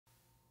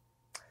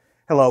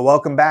Hello,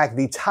 welcome back.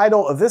 The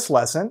title of this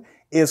lesson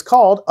is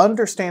called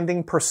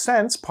Understanding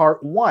Percents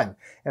Part 1.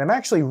 And I'm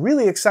actually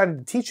really excited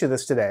to teach you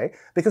this today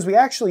because we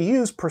actually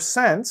use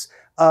percents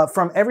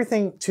from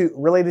everything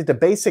related to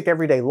basic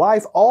everyday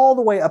life all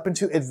the way up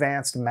into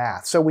advanced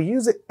math. So we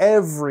use it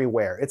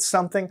everywhere. It's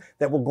something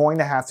that we're going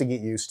to have to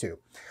get used to.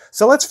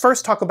 So let's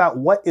first talk about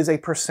what is a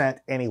percent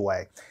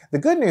anyway. The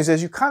good news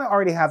is you kind of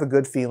already have a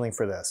good feeling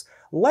for this.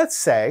 Let's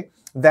say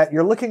that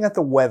you're looking at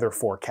the weather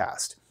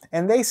forecast,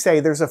 and they say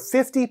there's a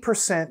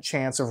 50%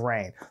 chance of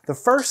rain. The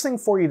first thing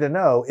for you to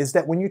know is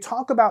that when you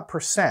talk about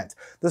percent,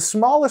 the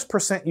smallest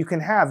percent you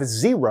can have is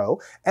 0,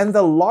 and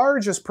the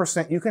largest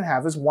percent you can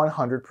have is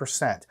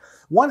 100%.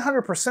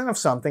 100% of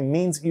something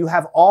means you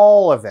have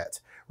all of it,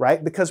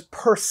 right? Because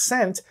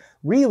percent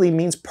really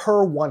means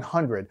per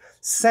 100.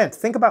 Cent,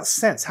 think about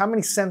cents. How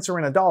many cents are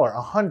in a dollar?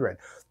 100.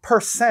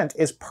 Percent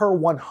is per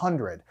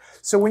 100.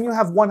 So when you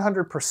have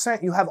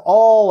 100%, you have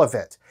all of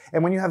it.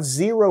 And when you have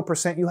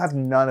 0%, you have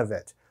none of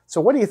it. So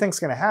what do you think is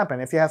going to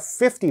happen if you have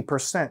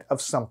 50%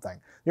 of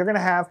something? You're going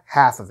to have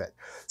half of it.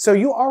 So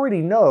you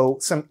already know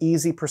some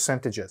easy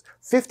percentages.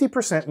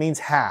 50% means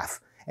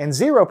half, and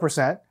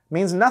 0%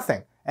 means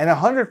nothing, and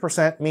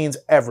 100% means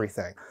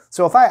everything.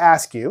 So if I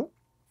ask you,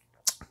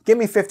 give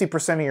me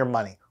 50% of your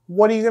money,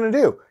 what are you going to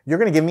do? You're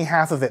going to give me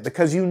half of it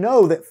because you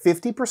know that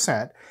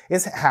 50%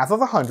 is half of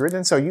 100,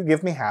 and so you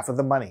give me half of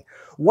the money.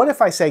 What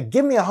if I say,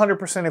 give me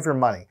 100% of your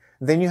money?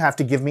 Then you have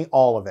to give me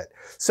all of it.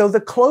 So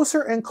the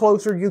closer and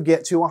closer you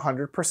get to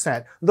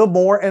 100%, the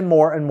more and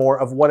more and more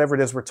of whatever it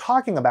is we're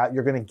talking about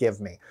you're going to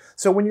give me.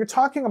 So when you're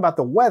talking about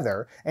the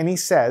weather, and he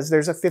says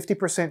there's a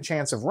 50%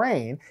 chance of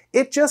rain,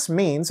 it just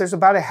means there's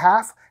about a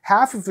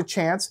half of the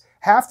chance.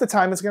 Half the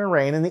time it's going to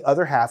rain and the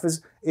other half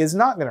is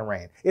not going to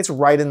rain. It's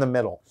right in the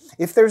middle.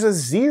 If there's a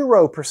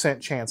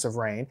 0% chance of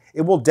rain,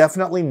 it will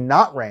definitely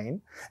not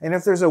rain. And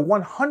if there's a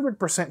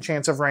 100%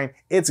 chance of rain,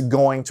 it's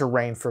going to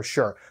rain for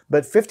sure.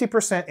 But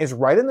 50% is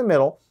right in the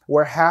middle,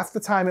 where half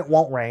the time it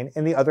won't rain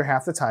and the other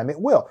half the time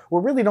it will.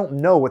 We really don't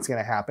know what's going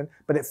to happen,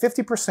 but at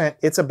 50%,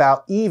 it's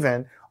about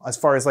even as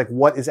far as like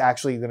what is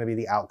actually going to be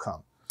the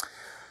outcome.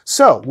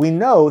 So we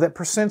know that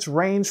percents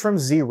range from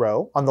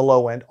 0 on the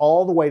low end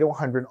all the way to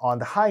 100 on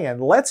the high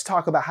end. Let's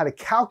talk about how to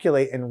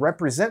calculate and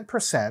represent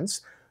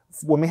percents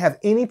when we have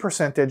any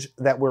percentage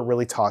that we're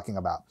really talking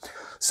about.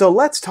 So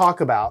let's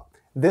talk about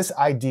this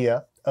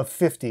idea of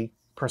 50%.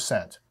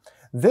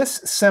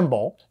 This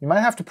symbol, you might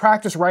have to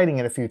practice writing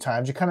it a few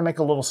times. You kind of make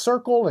a little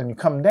circle and you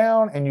come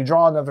down and you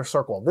draw another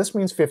circle. This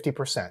means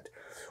 50%.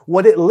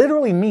 What it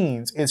literally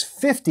means is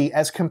 50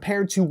 as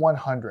compared to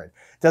 100.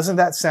 Doesn't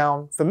that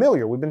sound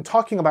familiar? We've been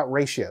talking about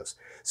ratios.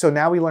 So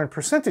now we learn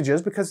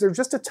percentages because they're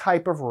just a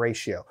type of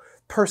ratio.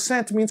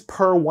 Percent means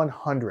per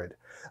 100.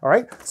 All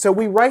right? So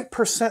we write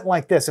percent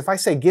like this. If I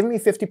say, give me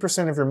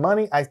 50% of your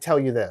money, I tell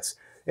you this.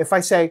 If I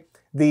say,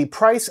 the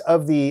price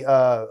of the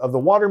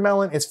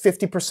watermelon is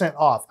 50%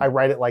 off, I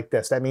write it like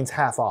this. That means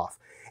half off.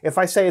 If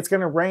I say it's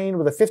going to rain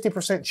with a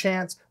 50%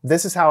 chance,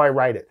 this is how I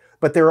write it.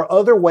 But there are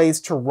other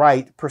ways to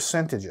write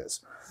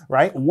percentages,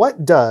 right?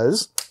 What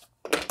does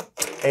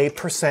a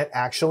percent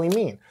actually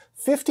mean?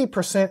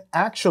 50%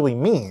 actually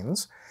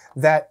means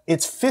that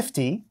it's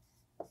 50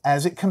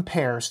 as it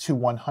compares to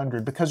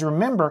 100. Because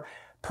remember,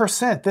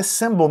 percent, this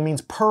symbol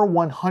means per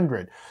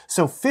 100.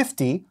 So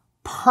 50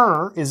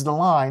 per is the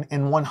line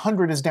and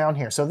 100 is down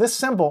here. So this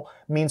symbol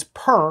means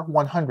per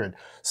 100.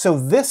 So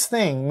this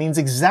thing means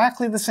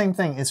exactly the same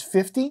thing as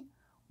 50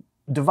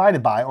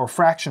 divided by, or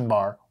fraction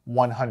bar,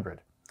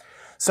 100.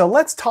 So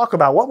let's talk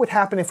about what would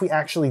happen if we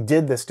actually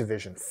did this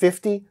division,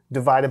 50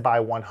 divided by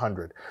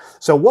 100.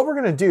 So what we're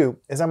going to do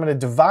is I'm going to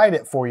divide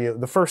it for you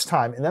the first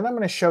time, and then I'm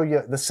going to show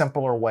you the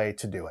simpler way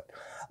to do it.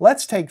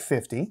 Let's take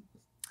 50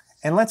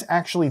 and let's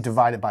actually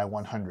divide it by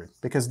 100,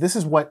 because this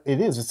is what it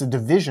is. It's a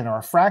division,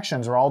 or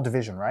fractions are all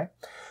division, right?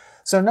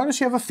 So notice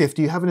you have a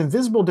 50, you have an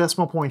invisible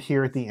decimal point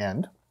here at the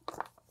end.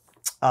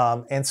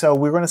 And so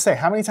we're going to say,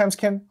 how many times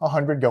can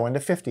 100 go into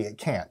 50? It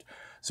can't.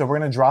 So we're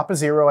going to drop a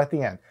 0 at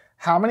the end.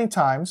 How many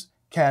times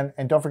can,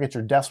 and don't forget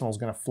your decimal is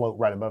going to float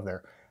right above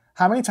there.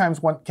 How many times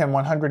can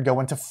 100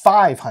 go into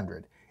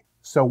 500?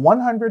 So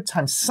 100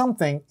 times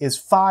something is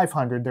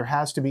 500. There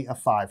has to be a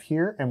 5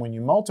 here. And when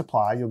you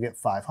multiply, you'll get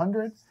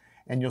 500.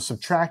 And you'll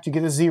subtract, you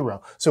get a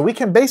 0. So we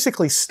can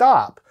basically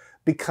stop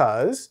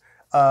because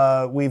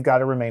we've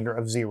got a remainder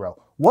of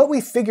 0. What we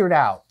figured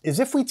out is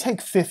if we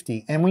take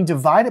 50 and we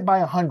divide it by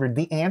 100,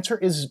 the answer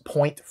is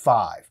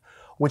 0.5,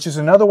 which is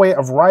another way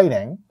of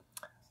writing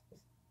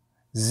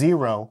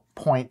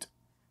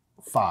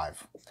 0.5.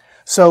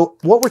 So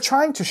what we're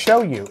trying to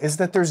show you is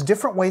that there's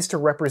different ways to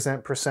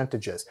represent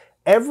percentages.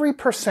 Every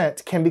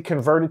percent can be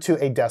converted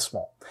to a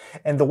decimal.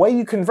 And the way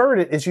you convert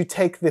it is you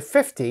take the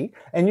 50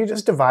 and you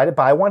just divide it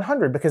by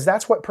 100, because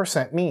that's what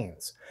percent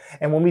means.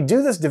 And when we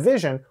do this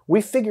division, we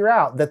figure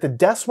out that the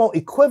decimal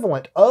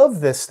equivalent of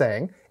this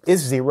thing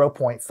is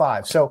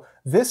 0.5. So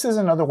this is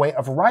another way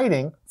of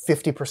writing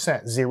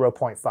 50%,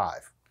 0.5.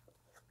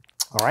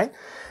 All right.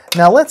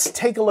 Now let's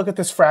take a look at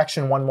this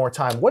fraction one more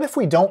time. What if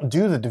we don't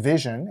do the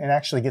division and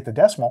actually get the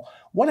decimal?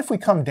 What if we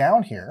come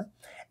down here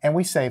and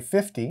we say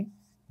 50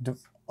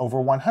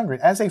 over 100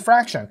 as a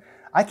fraction?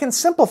 I can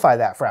simplify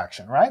that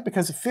fraction, right?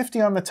 Because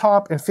 50 on the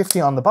top and 50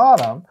 on the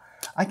bottom,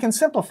 I can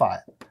simplify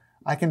it.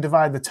 I can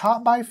divide the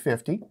top by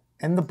 50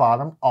 and the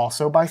bottom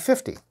also by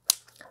 50.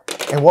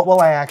 And what will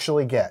I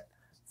actually get?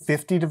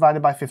 50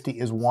 divided by 50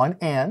 is 1,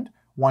 and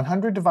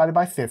 100 divided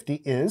by 50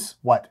 is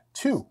what?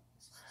 2.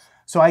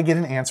 So I get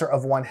an answer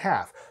of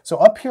 1/2. So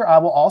up here I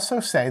will also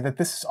say that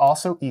this is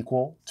also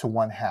equal to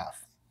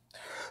 1/2.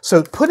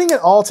 So putting it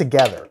all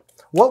together,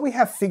 what we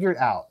have figured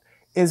out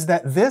is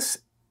that this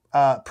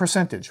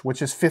percentage,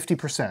 which is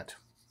 50%,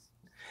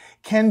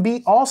 can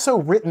be also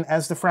written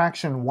as the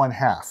fraction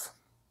 1/2,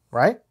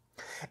 right?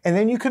 And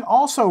then you can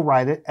also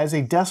write it as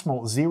a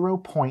decimal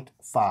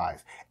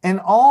 0.5. And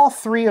all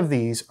three of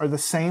these are the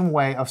same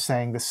way of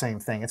saying the same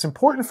thing. It's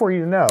important for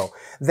you to know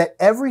that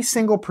every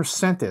single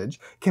percentage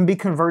can be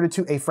converted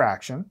to a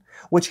fraction,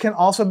 which can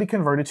also be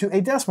converted to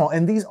a decimal.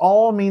 And these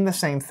all mean the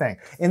same thing.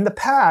 In the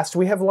past,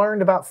 we have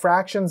learned about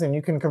fractions and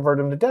you can convert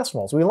them to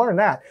decimals. We learned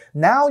that.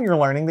 Now you're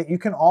learning that you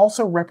can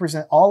also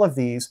represent all of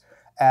these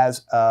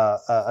as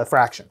a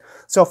fraction.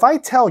 So if I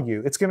tell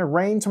you it's going to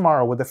rain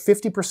tomorrow with a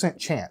 50%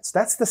 chance,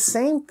 that's the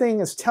same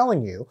thing as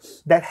telling you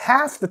that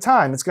half the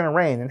time it's going to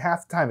rain and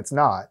half the time it's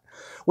not,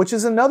 which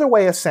is another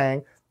way of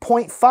saying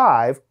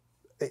 0.5.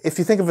 If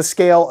you think of a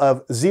scale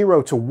of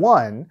 0 to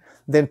 1,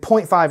 then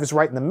 0.5 is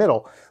right in the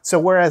middle. So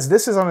whereas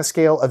this is on a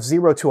scale of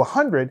 0 to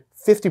 100,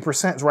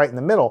 50% is right in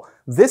the middle.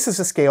 This is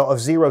a scale of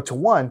 0 to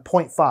 1,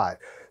 0.5.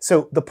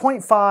 So the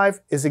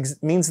 0.5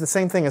 means the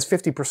same thing as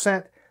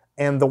 50%,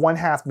 and the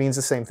 1/2 means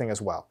the same thing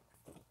as well.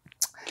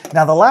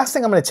 Now the last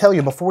thing I'm going to tell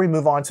you before we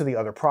move on to the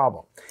other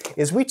problem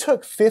is we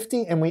took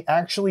 50 and we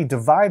actually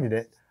divided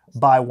it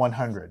by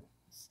 100.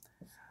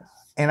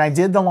 And I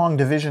did the long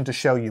division to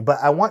show you, but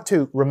I want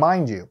to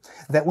remind you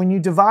that when you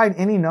divide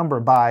any number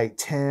by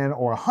 10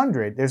 or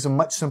 100, there's a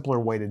much simpler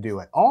way to do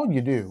it. All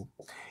you do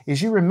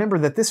is you remember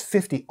that this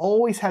 50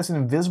 always has an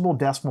invisible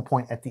decimal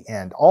point at the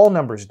end. All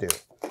numbers do.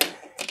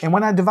 And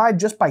when I divide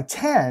just by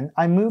 10,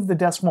 I move the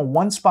decimal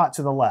 1 spot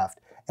to the left.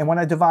 And when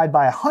I divide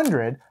by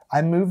 100,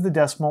 I move the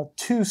decimal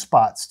 2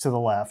 spots to the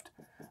left,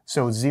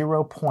 so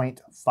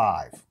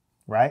 0.5,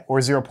 right? Or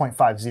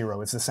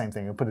 0.50, it's the same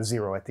thing, you put a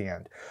 0 at the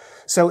end.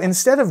 So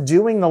instead of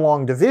doing the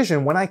long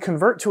division, when I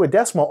convert to a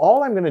decimal,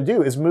 all I'm going to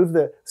do is move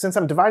since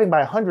I'm dividing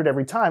by 100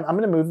 every time, I'm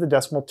going to move the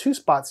decimal 2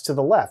 spots to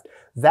the left.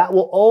 That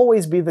will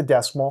always be the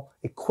decimal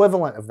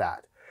equivalent of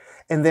that.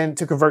 And then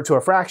to convert to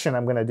a fraction,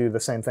 I'm going to do the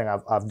same thing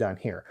I've done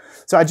here.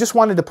 So I just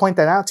wanted to point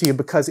that out to you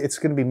because it's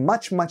going to be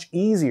much, much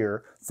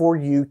easier for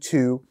you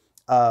to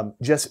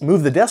just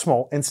move the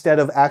decimal instead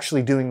of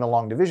actually doing the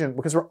long division,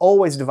 because we're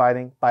always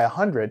dividing by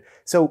 100.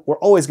 So we're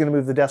always going to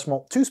move the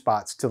decimal 2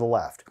 spots to the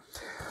left.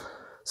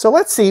 So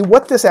let's see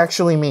what this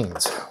actually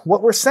means.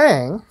 What we're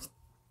saying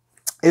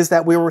is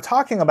that we were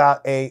talking about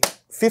a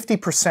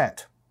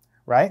 50%,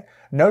 right?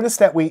 Notice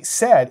that we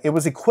said it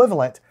was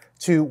equivalent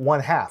to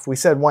 1/2. We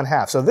said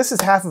 1/2. So this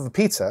is half of a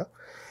pizza,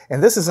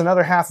 and this is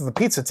another half of a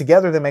pizza.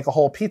 Together they make a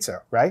whole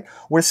pizza, right?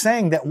 We're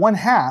saying that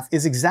 1/2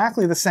 is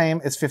exactly the same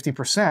as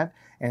 50%,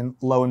 and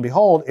lo and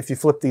behold, if you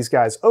flip these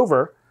guys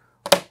over,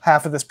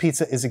 half of this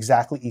pizza is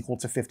exactly equal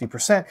to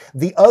 50%.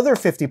 The other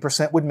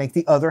 50% would make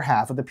the other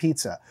half of the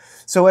pizza.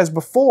 So as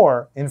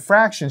before, in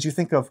fractions, you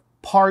think of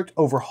part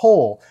over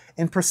whole.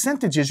 In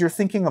percentages, you're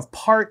thinking of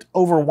part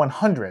over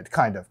 100,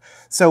 kind of.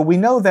 So we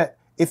know that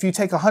if you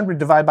take 100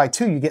 divided by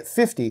 2, you get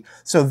 50.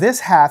 So this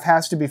half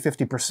has to be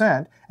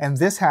 50%, and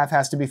this half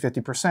has to be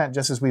 50%,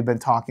 just as we've been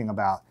talking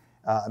about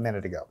a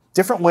minute ago.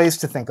 Different ways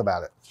to think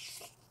about it.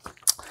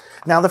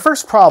 Now, the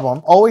first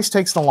problem always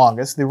takes the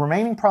longest. The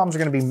remaining problems are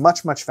going to be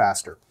much, much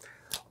faster.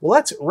 Well,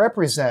 let's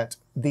represent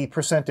the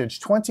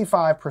percentage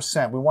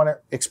 25%. We want to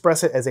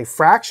express it as a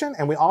fraction,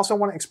 and we also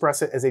want to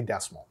express it as a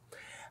decimal.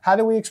 How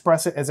do we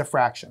express it as a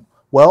fraction?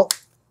 Well,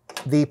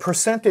 the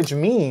percentage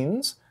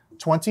means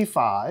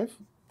 25.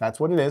 That's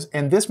what it is.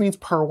 And this means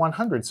per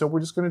 100. So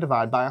we're just going to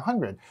divide by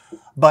 100.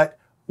 But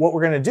what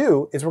we're going to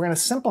do is we're going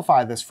to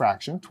simplify this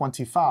fraction,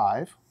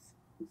 25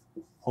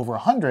 over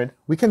 100.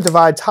 We can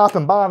divide top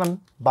and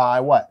bottom by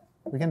what?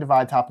 We can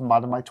divide top and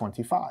bottom by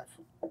 25.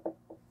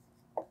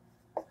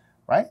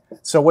 Right?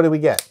 So what do we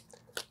get?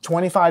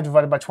 25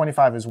 divided by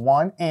 25 is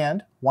 1,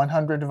 and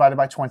 100 divided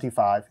by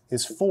 25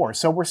 is 4.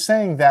 So we're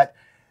saying that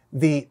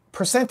the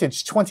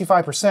percentage,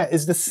 25%,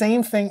 is the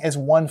same thing as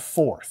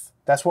 1/4.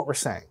 That's what we're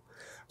saying.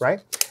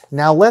 Right?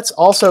 Now let's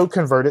also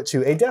convert it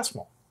to a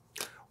decimal.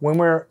 When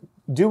we're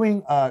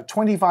doing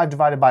 25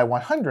 divided by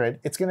 100,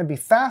 it's going to be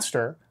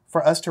faster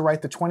for us to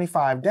write the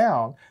 25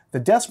 down. The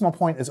decimal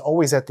point is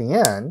always at the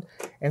end,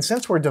 and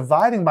since we're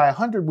dividing by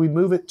 100, we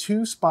move it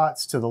 2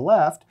 spots to the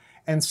left,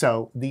 and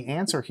so the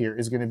answer here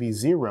is going to be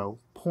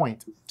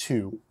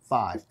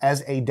 0.25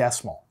 as a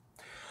decimal.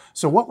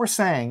 So what we're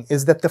saying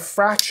is that the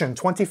fraction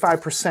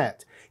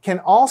 25% can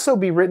also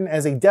be written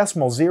as a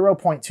decimal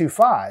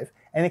 0.25,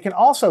 and it can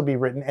also be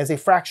written as a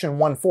fraction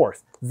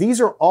 1/4.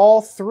 These are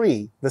all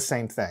three the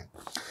same thing.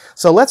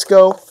 So let's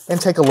go and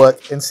take a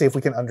look and see if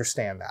we can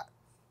understand that.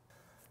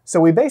 So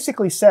we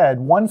basically said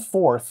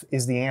 1/4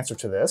 is the answer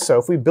to this. So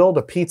if we build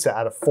a pizza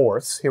out of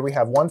fourths, here we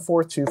have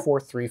 1/4, 2/4,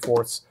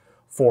 3/4,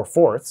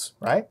 4/4,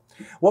 right?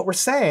 What we're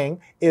saying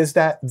is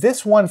that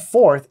this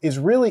 1/4 is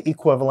really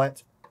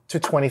equivalent to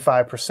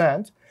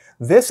 25%.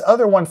 This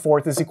other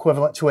 1/4 is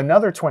equivalent to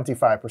another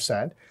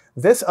 25%.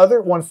 This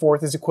other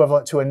 1/4 is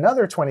equivalent to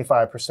another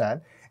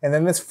 25%. And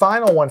then this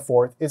final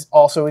 1/4 is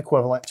also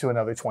equivalent to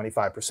another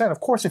 25%.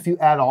 Of course, if you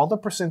add all the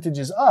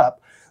percentages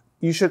up,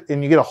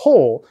 and you get a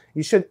whole,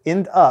 you should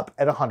end up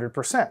at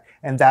 100%.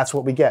 And that's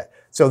what we get.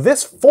 So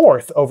this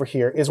fourth over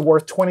here is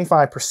worth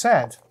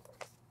 25%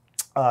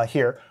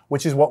 here,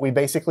 which is what we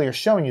basically are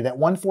showing you, that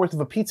 1/4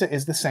 of a pizza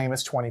is the same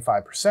as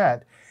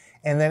 25%.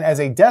 And then as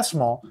a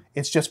decimal,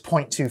 it's just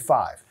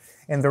 0.25.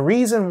 And the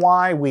reason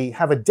why we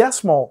have a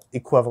decimal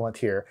equivalent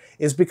here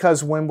is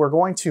because when we're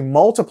going to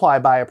multiply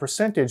by a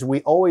percentage,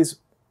 we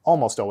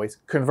almost always,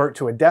 convert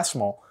to a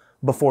decimal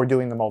before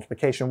doing the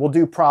multiplication. We'll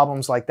do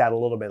problems like that a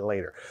little bit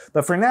later.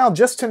 But for now,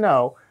 just to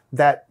know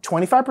that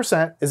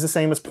 25% is the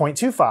same as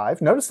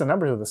 0.25. Notice the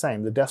numbers are the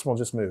same. The decimal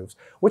just moves,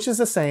 which is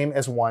the same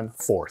as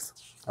 1/4.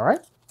 All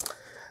right?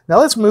 Now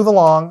let's move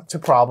along to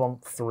problem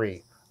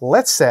 3.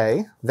 Let's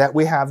say that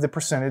we have the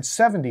percentage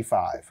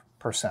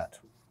 75%.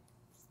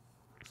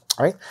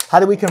 All right? How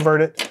do we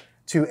convert it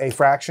to a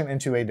fraction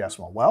into a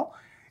decimal? Well,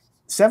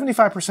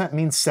 75%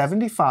 means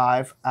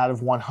 75 out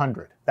of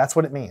 100. That's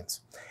what it means.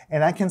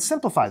 And I can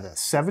simplify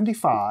this.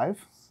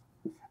 75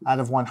 out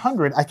of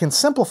 100, I can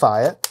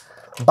simplify it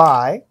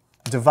by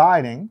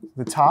dividing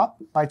the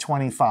top by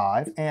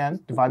 25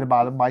 and divide the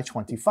bottom by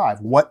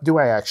 25. What do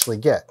I actually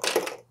get?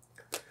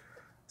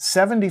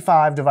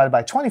 75 divided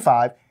by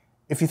 25,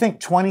 if you think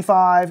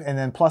 25 and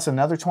then plus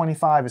another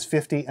 25 is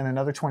 50 and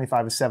another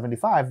 25 is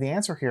 75, the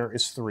answer here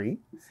is 3.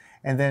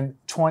 And then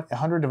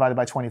 100 divided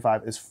by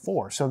 25 is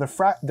 4. So the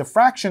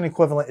fraction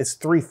equivalent is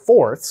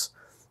 3/4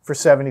 for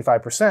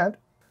 75%.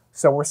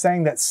 So we're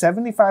saying that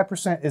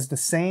 75% is the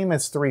same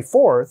as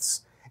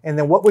 3/4, and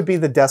then what would be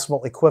the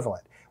decimal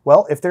equivalent?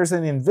 Well, if there's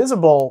an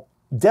invisible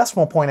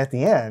decimal point at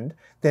the end,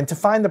 then to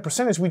find the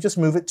percentage, we just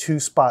move it 2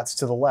 spots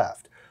to the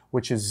left,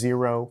 which is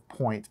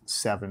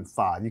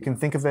 0.75. You can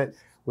think of it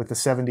with the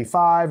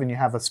 75, and you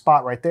have a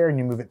spot right there, and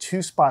you move it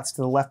 2 spots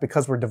to the left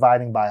because we're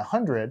dividing by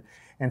 100,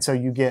 and so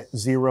you get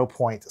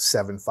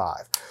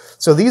 0.75.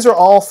 So these are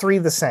all three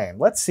the same.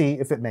 Let's see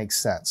if it makes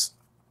sense.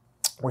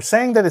 We're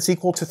saying that it's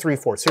equal to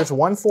 3/4. Here's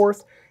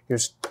 1/4,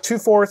 here's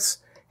 2/4,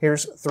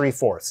 here's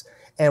 3/4.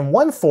 And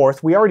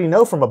 1/4, we already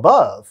know from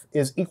above,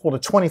 is equal to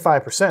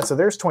 25%, so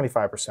there's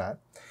 25%.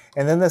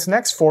 And then this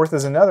next fourth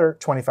is another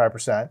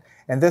 25%,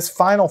 and this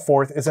final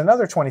fourth is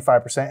another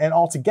 25%, and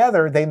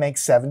altogether they make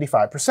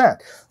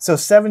 75%. So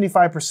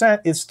 75%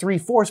 is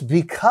 3/4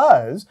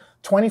 because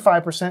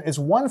 25% is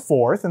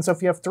 1/4, and so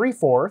if you have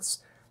 3/4,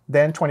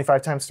 then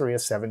 25 times 3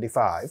 is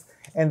 75.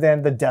 And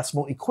then the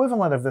decimal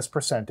equivalent of this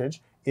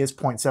percentage is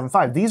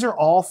 0.75. These are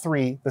all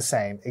three the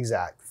same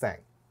exact thing.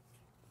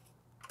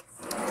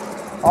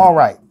 All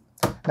right.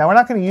 Now we're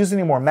not going to use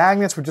any more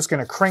magnets. We're just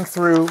going to crank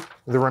through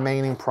the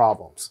remaining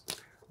problems.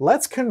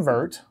 Let's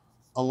convert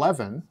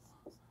 11%.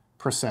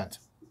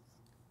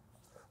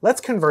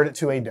 Let's convert it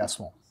to a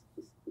decimal,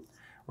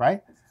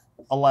 right?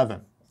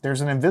 11.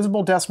 There's an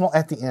invisible decimal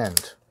at the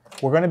end.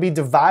 We're going to be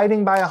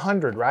dividing by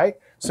 100, right?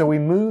 So we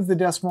move the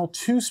decimal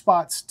 2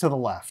 spots to the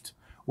left,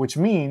 which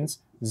means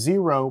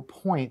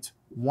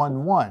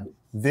 0.11.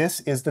 This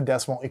is the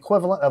decimal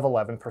equivalent of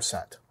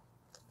 11%.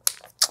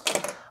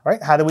 All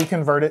right, how do we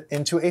convert it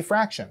into a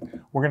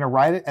fraction? We're going to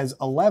write it as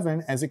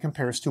 11 as it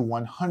compares to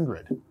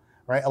 100.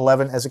 Right?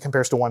 11 as it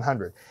compares to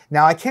 100.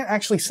 Now I can't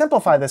actually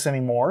simplify this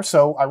anymore,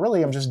 so I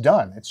really am just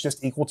done. It's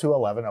just equal to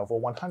 11 over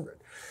 100.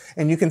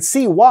 And you can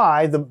see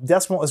why the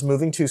decimal is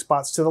moving 2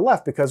 spots to the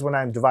left, because when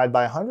I divide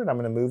by 100, I'm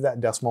going to move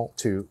that decimal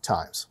 2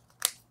 times.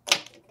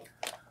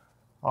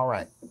 All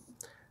right.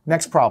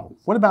 Next problem.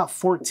 What about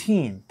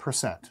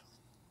 14%?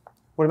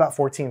 What about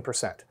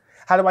 14%?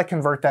 How do I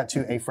convert that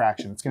to a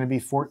fraction? It's going to be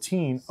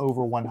 14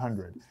 over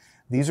 100.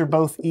 These are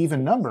both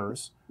even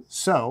numbers,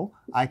 so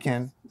I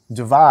can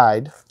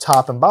divide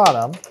top and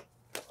bottom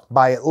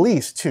by at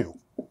least 2.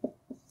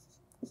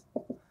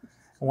 And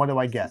what do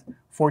I get?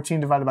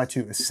 14 divided by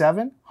 2 is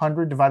 7.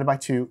 100 divided by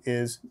 2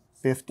 is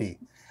 50.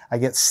 I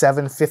get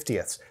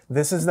 7/50.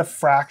 This is the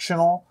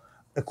fractional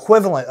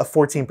equivalent of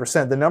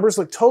 14%. The numbers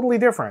look totally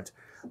different,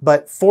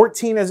 but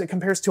 14 as it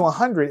compares to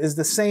 100 is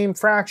the same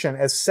fraction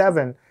as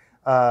 7,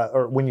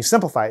 or when you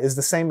simplify it, is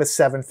the same as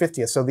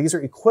 7/50. So these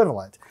are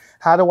equivalent.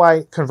 How do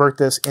I convert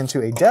this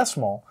into a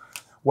decimal?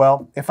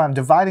 Well, if I'm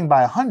dividing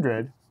by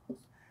 100,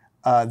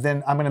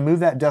 then I'm going to move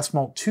that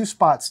decimal 2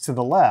 spots to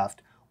the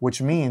left,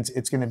 which means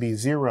it's going to be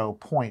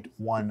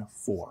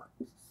 0.14.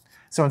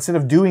 So instead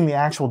of doing the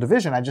actual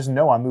division, I just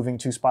know I'm moving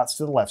 2 spots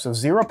to the left. So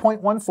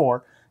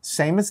 0.14,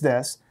 same as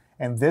this,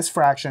 and this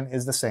fraction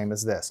is the same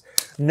as this.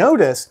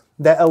 Notice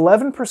that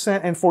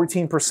 11% and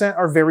 14%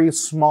 are very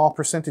small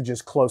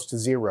percentages close to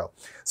zero.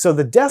 So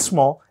the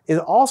decimal is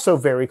also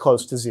very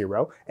close to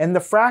zero, and the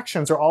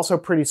fractions are also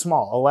pretty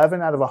small.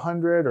 11 out of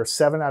 100 or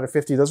 7 out of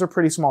 50, those are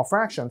pretty small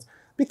fractions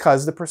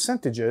because the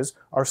percentages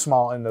are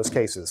small in those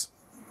cases.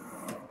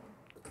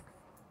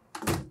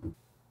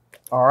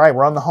 All right,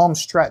 we're on the home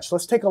stretch.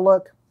 Let's take a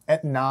look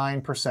at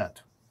 9%.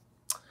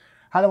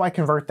 How do I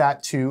convert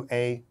that to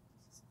a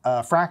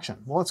fraction?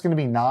 Well, it's going to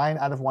be 9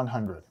 out of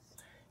 100.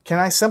 Can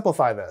I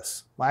simplify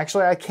this? Well,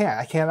 actually, I can't.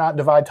 I cannot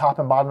divide top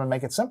and bottom and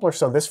make it simpler,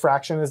 so this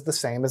fraction is the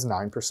same as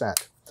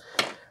 9%.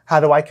 How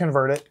do I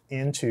convert it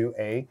into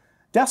a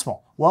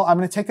decimal? Well, I'm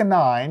going to take a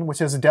 9,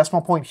 which is a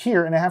decimal point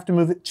here, and I have to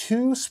move it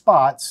 2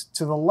 spots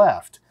to the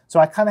left. So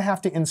I kind of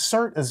have to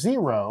insert a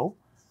 0,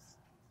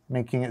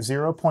 making it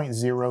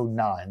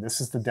 0.09. This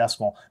is the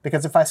decimal.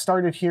 Because if I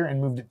started here and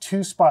moved it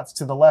 2 spots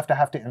to the left, I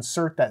have to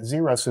insert that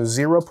 0. So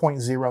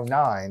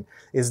 0.09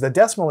 is the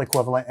decimal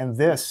equivalent, and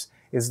this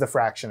is the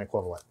fraction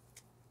equivalent.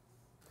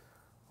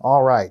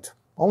 All right,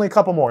 only a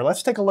couple more.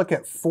 Let's take a look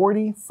at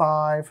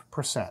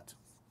 45%.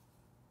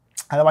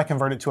 How do I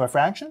convert it to a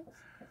fraction?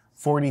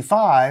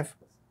 45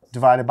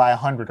 divided by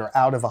 100, or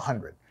out of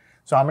 100.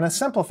 So I'm going to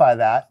simplify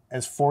that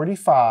as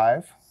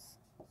 45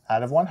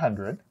 out of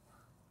 100.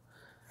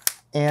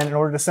 And in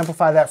order to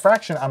simplify that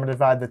fraction, I'm going to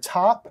divide the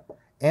top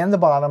and the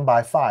bottom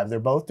by 5. They're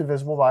both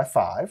divisible by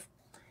 5.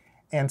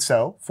 And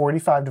so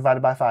 45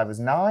 divided by 5 is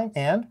 9,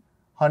 and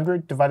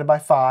 100 divided by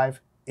 5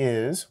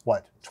 is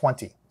what?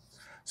 20.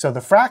 So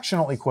the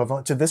fractional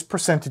equivalent to this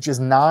percentage is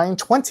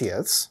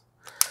 9/20.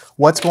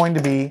 What's going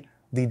to be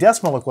the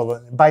decimal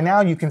equivalent? By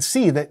now you can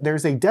see that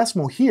there's a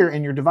decimal here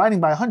and you're dividing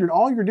by 100.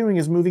 All you're doing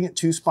is moving it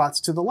 2 spots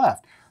to the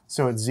left.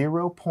 So it's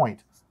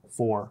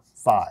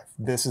 0.45.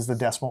 This is the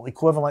decimal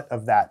equivalent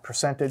of that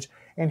percentage,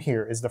 and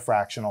here is the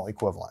fractional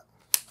equivalent.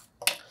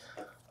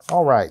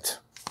 All right,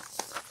 I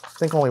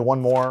think only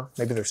one more,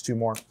 maybe there's 2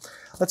 more.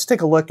 Let's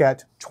take a look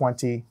at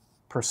 20%.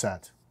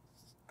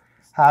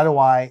 How do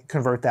I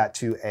convert that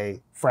to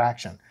a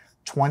fraction?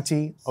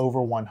 20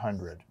 over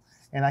 100.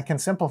 And I can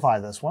simplify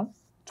this one,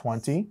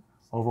 20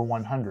 over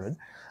 100.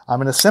 I'm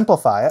going to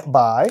simplify it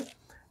by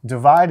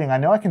dividing. I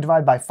know I can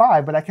divide by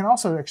 5, but I can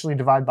also actually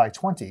divide by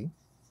 20.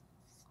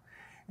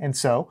 And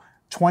so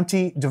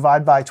 20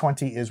 divided by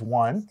 20 is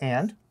 1,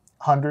 and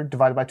 100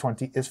 divided by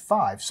 20 is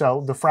 5.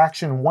 So the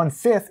fraction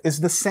 1/5 is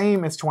the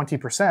same as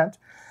 20%.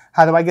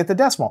 How do I get the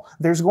decimal?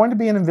 There's going to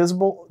be an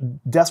invisible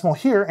decimal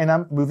here, and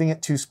I'm moving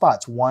it 2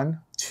 spots,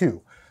 1,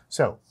 2.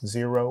 So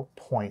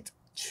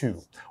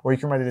 0.2. Or you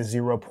can write it as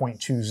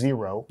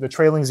 0.20. The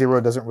trailing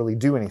 0 doesn't really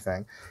do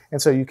anything, and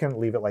so you can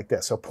leave it like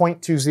this. So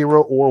 0.20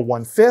 or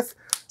 1/5,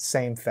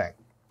 same thing.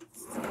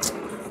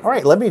 All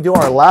right, let me do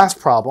our last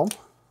problem.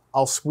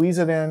 I'll squeeze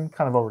it in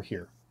kind of over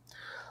here.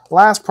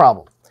 Last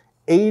problem,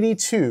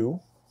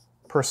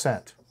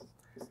 82%.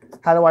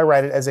 How do I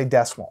write it as a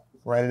decimal?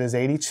 Write it as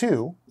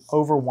 82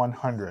 over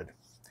 100.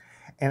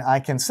 And I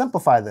can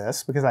simplify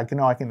this because I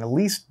know I can at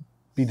least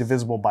be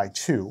divisible by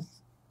 2,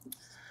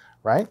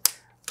 right?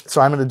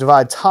 So I'm going to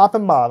divide top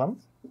and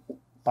bottom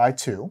by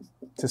 2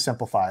 to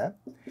simplify it.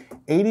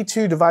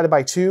 82 divided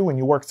by 2, when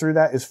you work through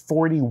that, is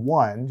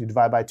 41. You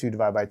divide by 2,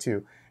 divide by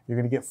 2. You're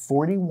going to get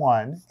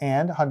 41,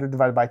 and 100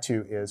 divided by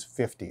 2 is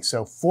 50.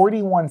 So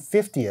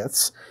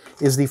 41/50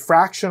 is the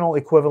fractional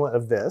equivalent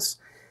of this.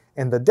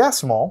 And the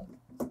decimal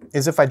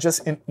is, if I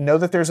just know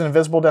that there's an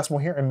invisible decimal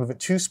here and move it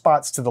 2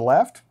 spots to the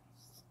left,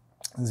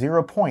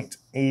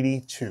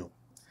 0.82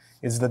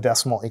 is the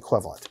decimal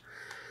equivalent.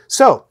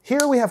 So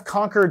here we have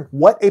conquered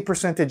what a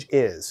percentage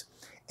is.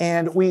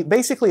 And we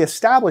basically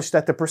established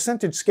that the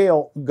percentage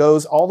scale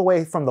goes all the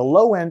way from the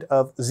low end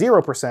of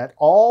 0%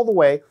 all the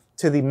way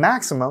to the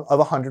maximum of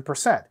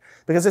 100%,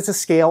 because it's a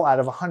scale out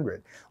of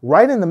 100.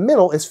 Right in the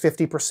middle is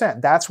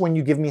 50%. That's when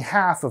you give me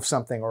half of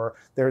something, or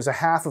there's a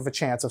half of a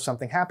chance of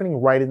something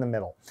happening right in the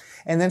middle.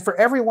 And then for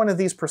every one of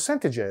these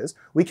percentages,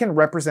 we can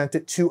represent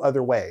it 2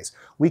 other ways.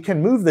 We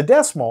can move the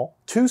decimal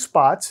 2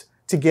 spots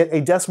to get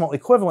a decimal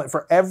equivalent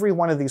for every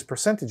one of these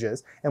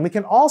percentages, and we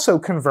can also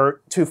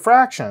convert to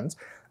fractions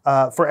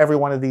for every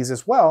one of these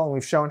as well, and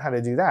we've shown how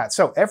to do that.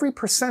 So every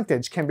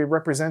percentage can be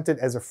represented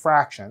as a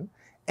fraction,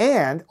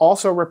 and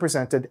also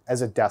represented as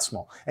a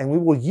decimal. And we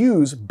will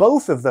use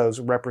both of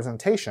those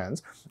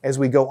representations as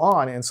we go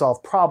on and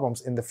solve problems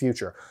in the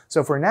future.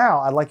 So for now,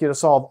 I'd like you to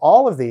solve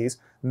all of these.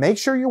 Make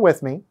sure you're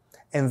with me,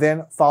 and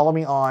then follow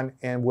me on,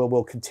 and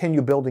we'll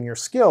continue building your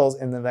skills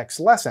in the next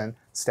lesson,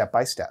 step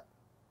by step.